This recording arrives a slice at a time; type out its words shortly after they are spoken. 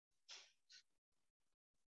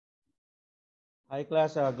Hi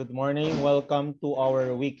class, good morning. Welcome to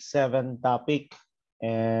our week 7 topic.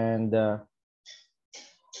 And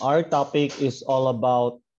our topic is all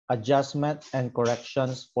about adjustment and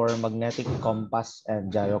corrections for magnetic compass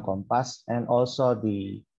and gyro compass, and also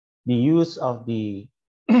the use of the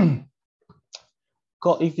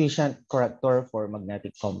coefficient corrector for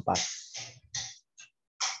magnetic compass.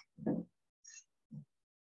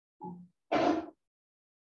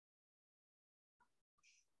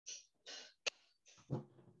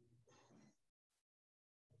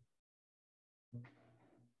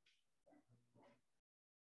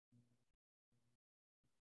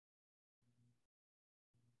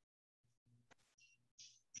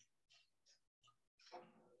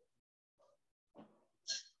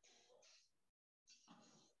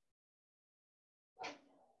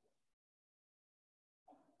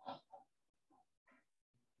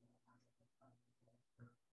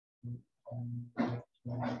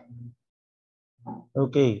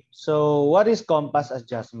 Okay, so what is compass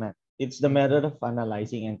adjustment? It's the method of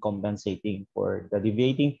analyzing and compensating for the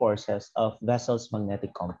deviating forces of vessel's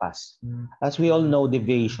magnetic compass. As we all know,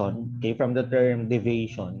 deviation, okay, from the term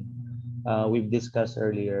deviation, we've discussed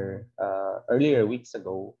earlier weeks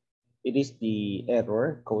ago, it is the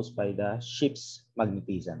error caused by the ship's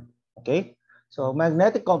magnetism, okay? So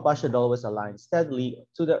magnetic compass should always align steadily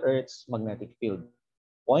to the Earth's magnetic field,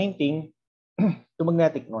 pointing to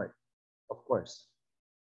magnetic north, of course.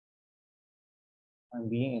 I'm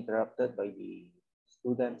being interrupted by the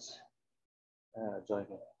students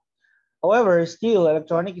joining. However, still,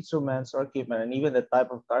 electronic instruments or equipment and even the type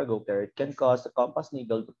of cargo carried can cause the compass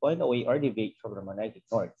needle to point away or deviate from the magnetic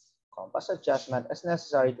north. Compass adjustment is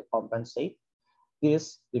necessary to compensate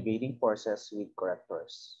these deviating forces with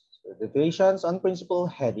correctors. So deviations on principal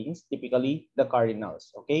headings, typically the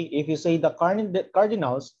cardinals. Okay, if you say the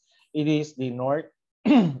cardinals, it is the north,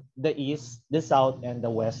 the east, the south, and the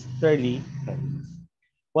westerly headings.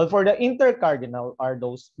 Well, for the intercardinal are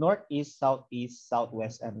those northeast, southeast,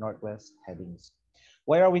 southwest, and northwest headings.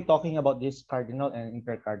 Why are we talking about these cardinal and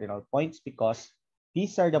intercardinal points? Because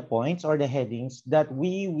these are the points or the headings that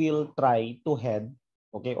we will try to head,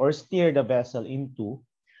 okay, or steer the vessel into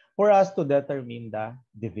for us to determine the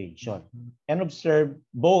deviation and observe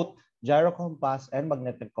both gyro compass and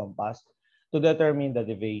magnetic compass to determine the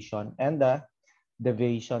deviation and the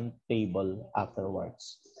deviation table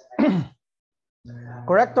afterwards.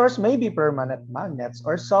 Correctors may be permanent magnets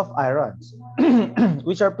or soft irons,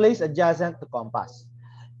 which are placed adjacent to compass.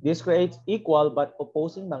 This creates equal but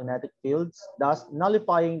opposing magnetic fields, thus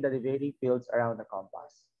nullifying the deviating fields around the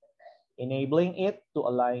compass, enabling it to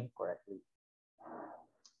align correctly.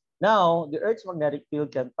 Now, the Earth's magnetic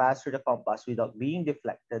field can pass through the compass without being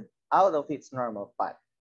deflected out of its normal path.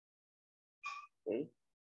 Okay.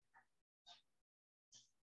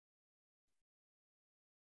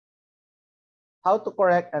 How to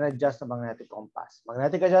correct and adjust the magnetic compass.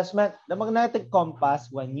 Magnetic adjustment. The magnetic compass,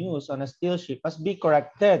 when used on a steel ship, must be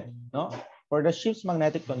corrected, no, for the ship's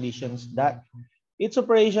magnetic conditions that its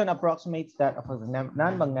operation approximates that of a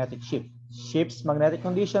non-magnetic ship. Ship's magnetic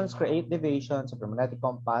conditions create deviations of the magnetic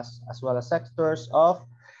compass as well as sectors of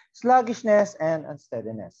sluggishness and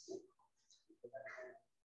unsteadiness.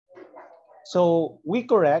 So we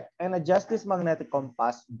correct and adjust this magnetic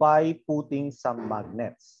compass by putting some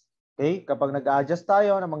magnets. Okay, kapag nag-adjust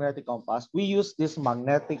tayo ng magnetic compass, we use these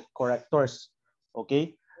magnetic correctors.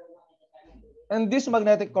 Okay, and these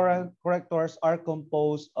magnetic correctors are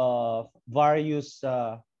composed of various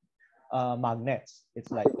magnets. It's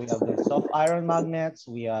like we have the soft iron magnets,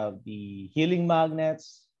 we have the healing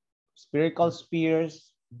magnets, spherical spheres.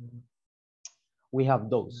 We have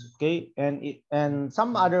those. Okay, and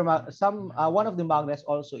some other one of the magnets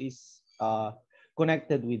also is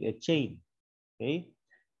connected with a chain. Okay.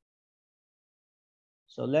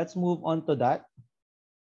 So let's move on to that.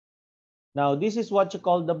 Now, this is what you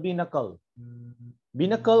call the binnacle.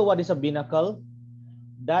 Binnacle, what is a binnacle?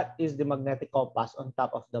 That is the magnetic compass on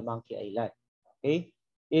top of the monkey island. Okay?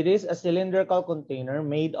 It is a cylindrical container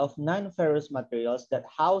made of non-ferrous materials that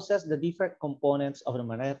houses the different components of the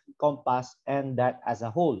magnetic compass and that as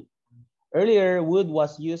a whole. Earlier, wood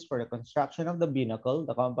was used for the construction of the binnacle.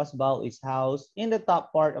 The compass ball is housed in the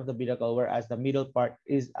top part of the binnacle, whereas the middle part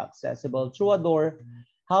is accessible through a door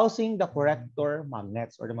housing the corrector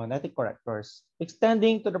magnets or the magnetic correctors,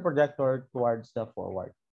 extending to the projector towards the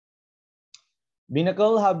forward.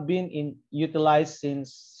 Binnacle have been utilized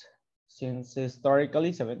since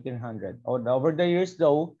historically 1700. Over the years,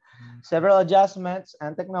 though, several adjustments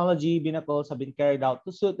and technology binnacles have been carried out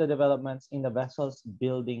to suit the developments in the vessel's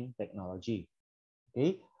building technology.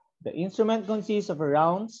 Okay, the instrument consists of a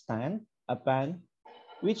round stand, a pan,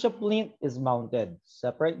 which a plinth is mounted.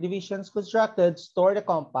 Separate divisions constructed store the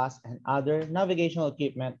compass and other navigational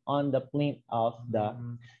equipment on the plinth of the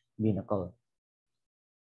binnacle.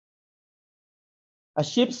 A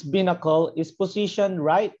ship's binnacle is positioned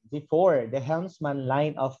right before the helmsman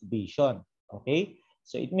line of vision. Okay,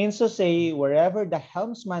 so it means to say wherever the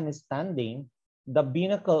helmsman is standing, the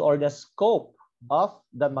binnacle or the scope of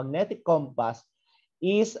the magnetic compass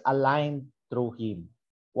is aligned through him.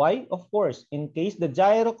 Why? Of course, in case the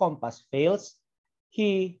gyro compass fails,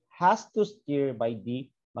 he has to steer by the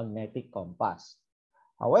magnetic compass.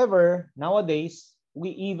 However, nowadays,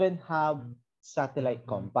 we even have satellite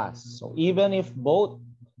compass. So even if both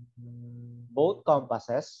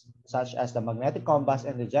compasses, such as the magnetic compass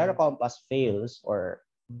and the gyro compass fails or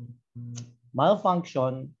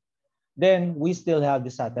malfunction, then we still have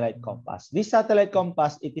the satellite compass. This satellite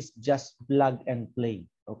compass, it is just plug and play.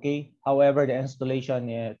 Okay. However, the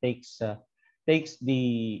installation takes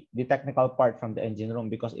the technical part from the engine room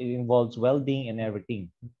because it involves welding and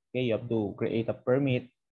everything. Okay, you have to create a permit.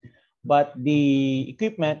 But the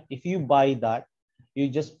equipment, if you buy that, you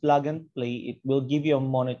just plug and play. It will give you a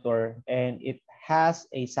monitor and it has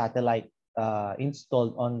a satellite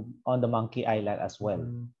installed on the Monkey Island as well.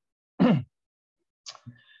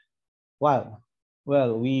 Well,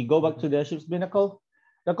 we go back to the ship's binnacle.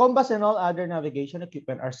 The compass and all other navigation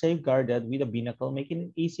equipment are safeguarded with a binnacle, making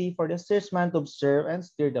it easy for the steersman to observe and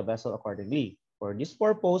steer the vessel accordingly. For this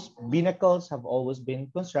purpose, binnacles have always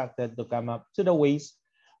been constructed to come up to the waist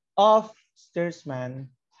of steersman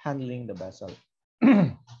handling the vessel.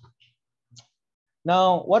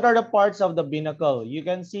 Now, what are the parts of the binnacle? You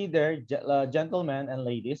can see there, gentlemen and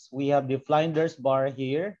ladies, we have the flinders bar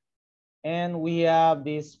here, and we have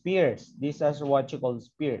the spears. These are what you call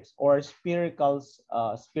spears or spiracles,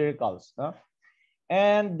 huh?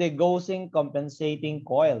 And the gauzing compensating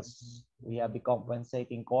coils. We have the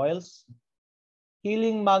compensating coils.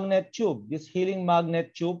 Healing magnet tube. This healing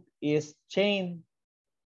magnet tube is chain.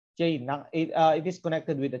 It is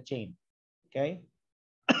connected with a chain. Okay.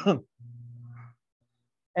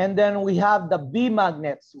 And then we have the B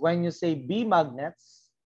magnets. When you say B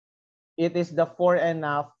magnets, it is the fore and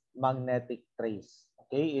aft magnetic trace.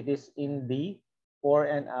 Okay, it is in the fore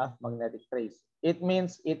and aft magnetic trace. It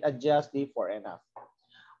means it adjusts the fore and aft.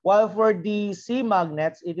 While for the C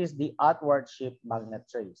magnets, it is the outward shift magnet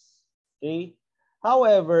trace. Okay.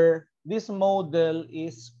 However, this model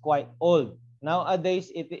is quite old.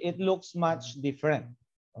 Nowadays, it looks much different.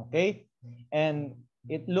 Okay, and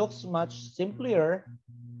it looks much simpler,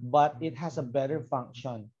 but it has a better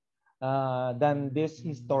function than this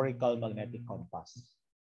historical magnetic compass.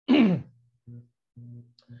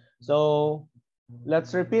 So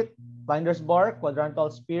let's repeat: finder's bar,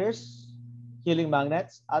 quadrantal spears, healing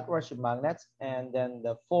magnets, outward shift magnets, and then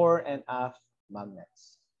the fore and aft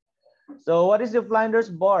magnets. So what is the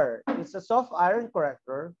flinders bar? It's a soft iron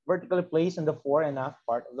corrector vertically placed in the fore and aft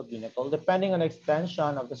part of the binnacle, depending on the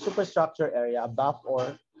extension of the superstructure area above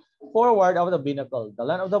or forward of the binnacle. The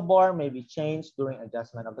length of the bar may be changed during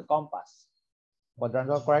adjustment of the compass.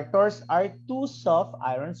 Quadrantal correctors are two soft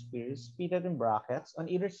iron spears fitted in brackets on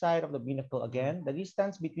either side of the binnacle. Again, the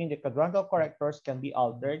distance between the quadrantal correctors can be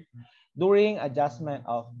altered during adjustment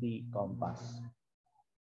of the compass.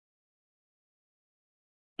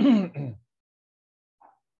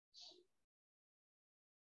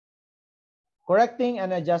 Correcting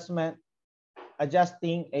and adjusting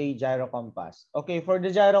a gyro compass. Okay, for the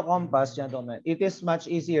gyro compass, gentlemen, it is much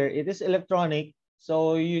easier. It is electronic,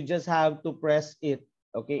 so you just have to press it.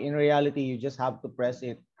 Okay, in reality, you just have to press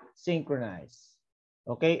it, synchronize.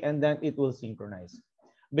 Okay, and then it will synchronize.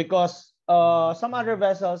 Because some other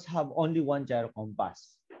vessels have only one gyro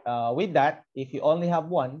compass. With that, if you only have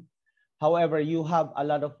one, however, you have a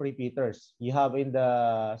lot of repeaters. You have in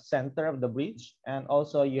the center of the bridge, and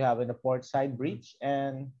also you have in the port side bridge,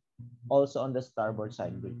 and also on the starboard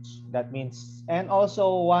side bridge. That means, and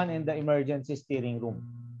also one in the emergency steering room.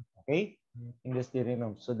 Okay, in the steering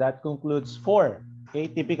room. So that concludes 4. Okay,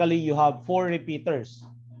 typically you have 4 repeaters,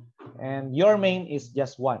 and your main is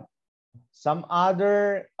just 1. Some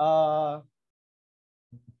other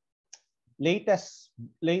latest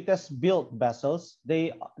built vessels,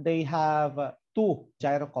 they have 2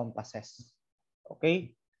 gyro compasses.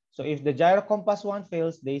 Okay, so if the gyro compass 1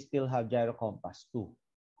 fails, they still have gyro compass 2,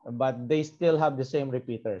 but they still have the same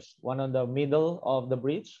repeaters, one on the middle of the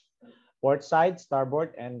bridge, port side,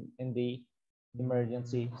 starboard, and in the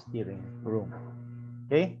emergency steering room.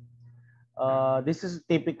 Okay, this is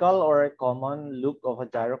typical or a common look of a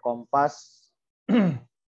gyro compass.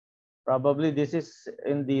 Probably this is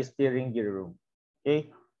in the steering gear room. Okay.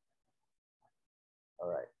 All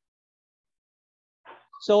right.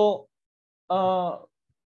 So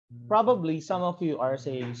probably some of you are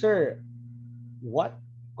saying, sir, what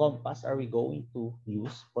compass are we going to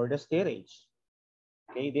use for the steerage?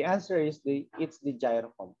 Okay, the answer is it's the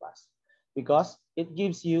gyro compass because it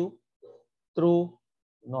gives you true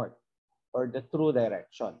north or the true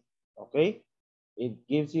direction. Okay, it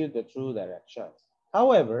gives you the true direction.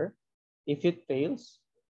 However, if it fails,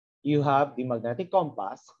 you have the magnetic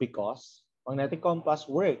compass because magnetic compass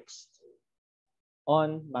works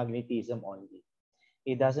on magnetism only.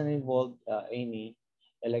 It doesn't involve any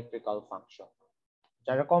electrical function.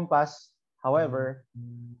 Gyro compass, however,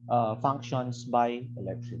 functions by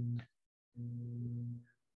electric.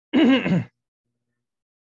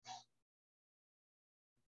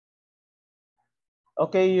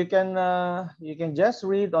 Okay, you can just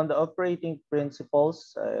read on the operating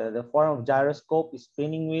principles. The form of gyroscope is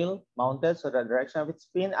spinning wheel mounted, so the direction of its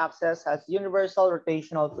spin axis has universal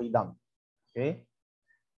rotational freedom. Okay,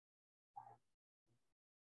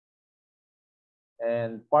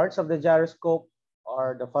 and parts of the gyroscope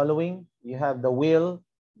are the following. You have the wheel,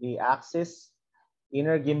 the axis,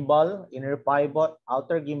 inner gimbal, inner pivot,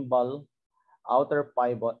 outer gimbal, outer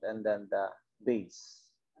pivot, and then the base.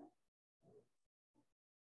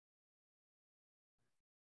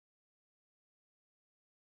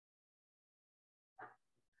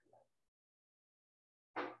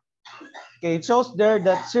 Okay, it shows there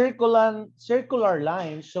that circular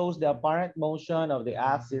line shows the apparent motion of the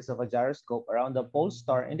axis of a gyroscope around the pole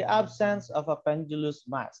star in the absence of a pendulous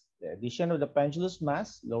mass. The addition of the pendulous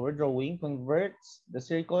mass, lower drawing, converts the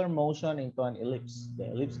circular motion into an ellipse. The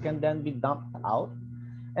ellipse can then be dumped out,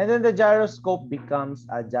 and then the gyroscope becomes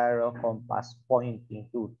a gyro compass pointing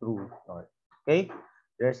to true north. Okay,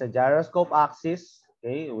 there's a gyroscope axis,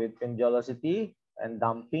 okay, with pendulosity and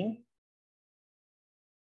damping,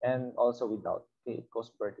 and also without. Okay, it goes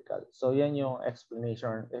vertical. So yan yung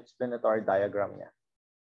explanatory diagram niya.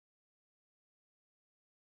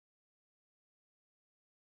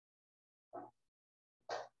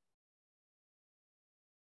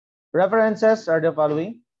 References are the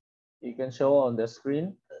following. You can show on the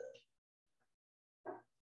screen.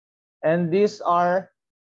 And these are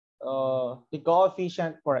the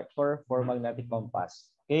coefficient corrector for magnetic compass.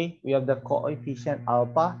 Okay, we have the coefficient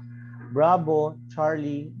alpha, Bravo,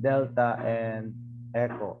 Charlie, Delta, and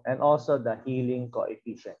Echo, and also the healing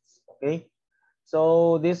coefficients. Okay,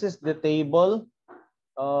 so this is the table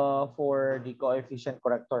for the coefficient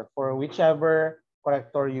corrector for whichever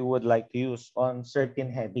corrector you would like to use on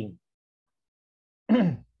certain heading.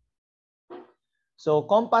 So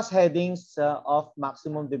compass headings of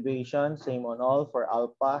maximum deviation, same on all for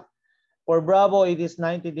alpha. For Bravo, it is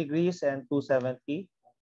 90 degrees and 270.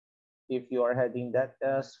 If you are heading that.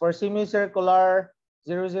 For semicircular,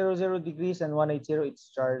 000 degrees and 180,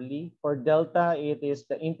 it's Charlie. For Delta, it is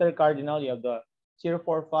the intercardinal. You have the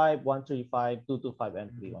 045, 135, 225,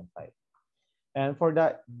 and 315. And for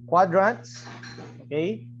the quadrants,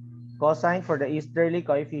 okay, cosine for the easterly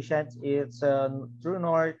coefficients, it's true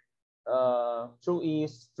north, true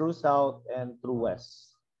east, true south, and true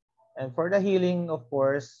west. And for the healing, of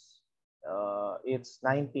course, it's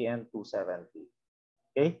 90 and 270.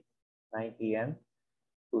 Okay, 90 and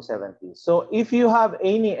 270. So if you have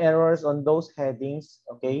any errors on those headings,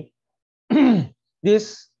 okay,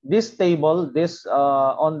 this table, this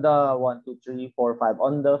on the 1, 2, 3, 4, 5,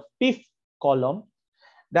 on the 5th column,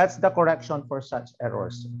 that's the correction for such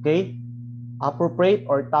errors. Okay, appropriate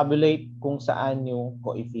or tabulate kung saan yung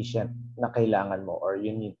coefficient na kailangan mo or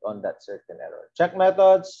you need on that certain error. Check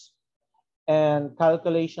methods and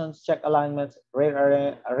calculations, check alignments,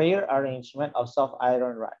 rare arrangement of soft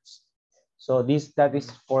iron rods. So that is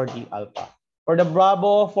for the alpha. For the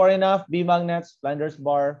Bravo, for enough, B magnets, blinders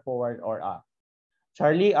bar, forward or up.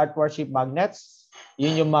 Charlie, outward-ship magnets.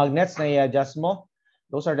 Yun yung magnets na i-adjust mo.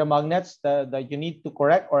 Those are the magnets that you need to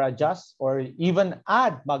correct or adjust or even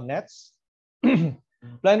add magnets.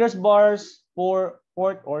 Blinders bars for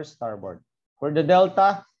port or starboard. For the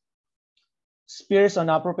Delta, spears on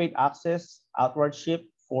appropriate axis, outward ship.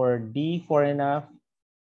 For D, for enough,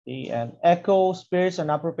 and Echo, spears on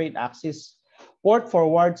appropriate axis, port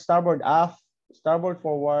forward, starboard aft, starboard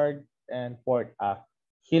forward, and port aft.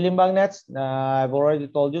 Healing magnets, I've already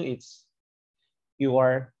told you, it's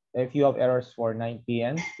if you have errors for 90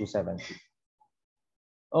 and 270.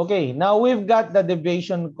 Okay, now we've got the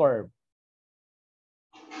deviation curve.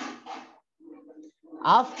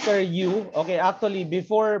 After you, okay, actually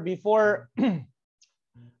before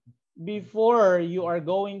before you are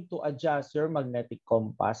going to adjust your magnetic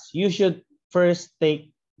compass, you should first take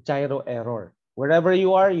gyro error. Wherever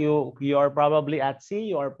you are probably at sea,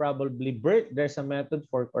 you are probably berth. There's a method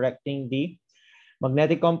for correcting the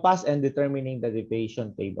magnetic compass and determining the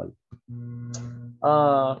deviation table.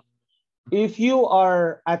 If you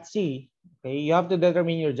are at sea, okay, you have to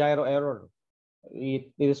determine your gyro error.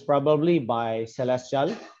 It is probably by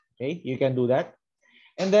celestial. Okay, you can do that.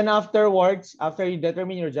 And then afterwards, after you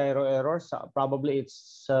determine your gyro error, probably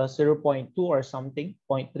it's 0.2 or something,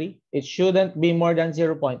 0.3. It shouldn't be more than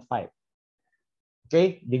 0.5.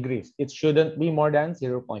 Okay, degrees. It shouldn't be more than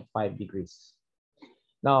 0.5 degrees.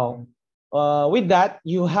 Now, with that,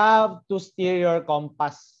 you have to steer your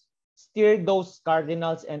compass. Steer those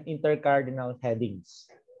cardinals and intercardinal headings.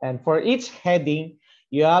 And for each heading,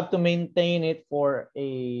 you have to maintain it for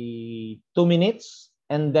 2 minutes.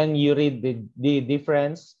 And then you read the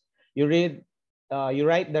difference. You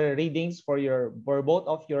write the readings for both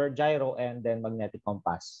of your gyro and then magnetic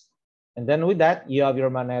compass. And then with that, you have your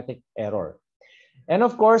magnetic error. And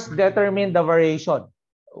of course, determine the variation.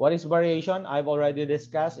 What is variation? I've already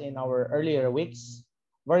discussed in our earlier weeks.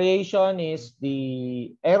 Variation is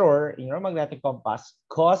the error in your magnetic compass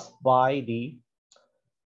caused by the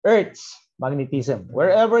Earth's magnetism.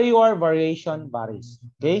 Wherever you are, variation varies.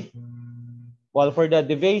 Okay? Well, for the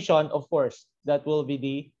deviation, of course, that will be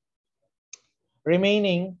the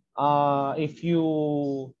remaining. If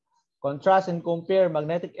you contrast and compare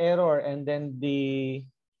magnetic error and then the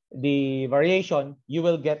variation, you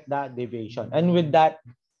will get the deviation. And with that,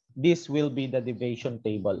 this will be the deviation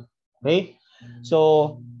table. Okay?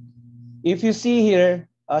 So if you see here,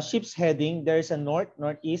 a ship's heading, there's a north,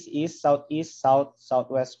 northeast, east, southeast, south,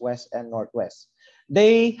 southwest, west, and northwest.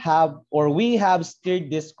 They have, or we have steered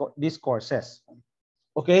these courses.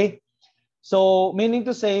 Okay? So meaning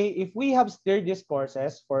to say, if we have steered these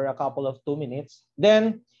courses for a couple of 2 minutes,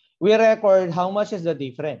 then we record how much is the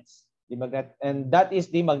difference. And that is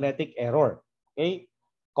the magnetic error. Okay?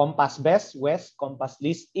 Compass best, west, compass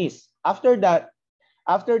least, east. After that,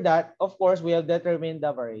 of course, we have determined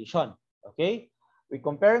the variation. Okay? We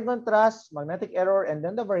compare and contrast magnetic error and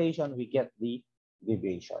then the variation, we get the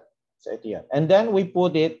deviation. So ito yan. And then we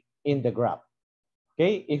put it in the graph.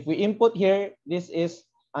 Okay? If we input here, this is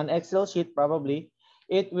an Excel sheet probably,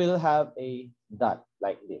 it will have a dot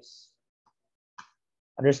like this.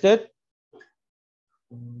 Understood?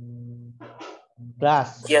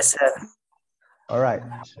 Class? Yes, sir. All right.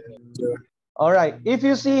 All right. If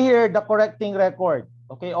you see here the correcting record,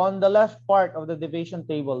 okay, on the left part of the deviation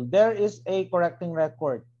table, there is a correcting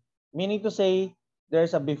record, meaning to say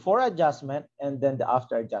there's a before adjustment and then the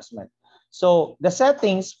after adjustment. So the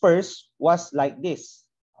settings first was like this,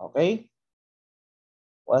 okay,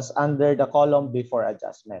 was under the column before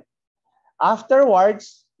adjustment.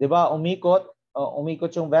 Afterwards, di ba,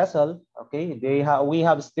 umikot yung vessel, okay, we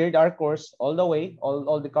have steered our course all the way,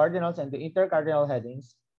 all the cardinals and the intercardinal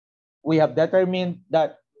headings. We have determined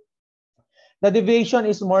that the deviation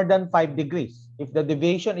is more than 5 degrees. If the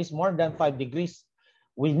deviation is more than 5 degrees,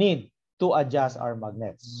 we need to adjust our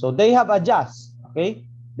magnets. So they have adjust, okay?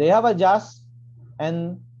 They have adjust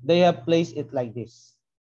and they have placed it like this.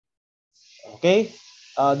 Okay?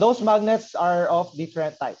 Those magnets are of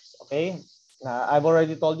different types, okay? I've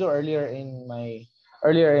already told you earlier in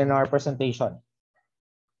our presentation.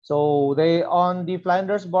 So on the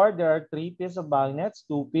Flanders board, there are 3 pieces of magnets,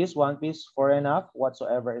 2 pieces, 1 piece, 4.5,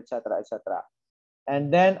 whatsoever, etc., etc.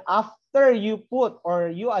 And then after you put or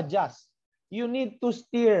you adjust, you need to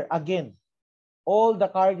steer again all the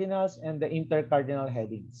cardinals and the intercardinal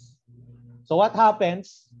headings. So what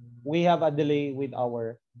happens? We have a delay with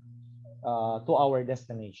our to our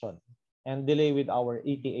destination and delay with our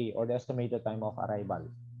ETA or the estimated time of arrival.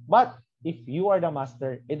 But if you are the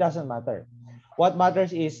master, it doesn't matter. What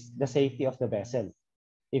matters is the safety of the vessel.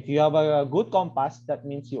 If you have a good compass, that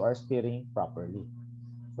means you are steering properly.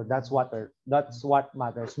 So that's what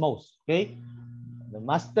matters most. Okay, the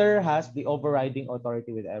master has the overriding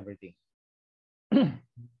authority with everything.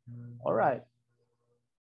 All right.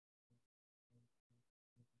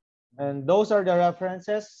 And those are the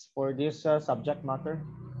references for this subject matter.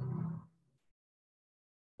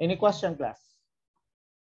 Any question, class?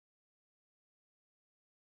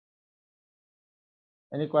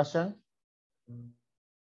 Any question?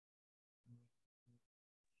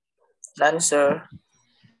 None, sir.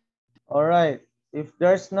 All right. If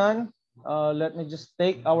there's none, let me just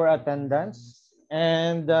take our attendance.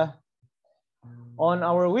 And on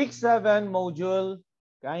our week 7 module,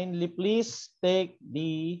 kindly please take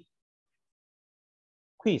the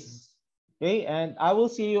quiz. Okay, and I will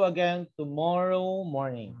see you again tomorrow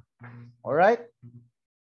morning. All right?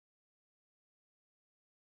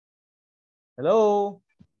 Hello?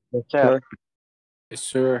 Yes, sir. Yes,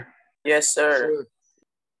 sir. Yes, sir.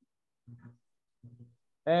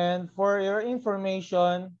 And for your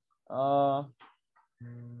information,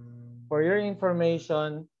 For your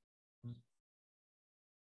information,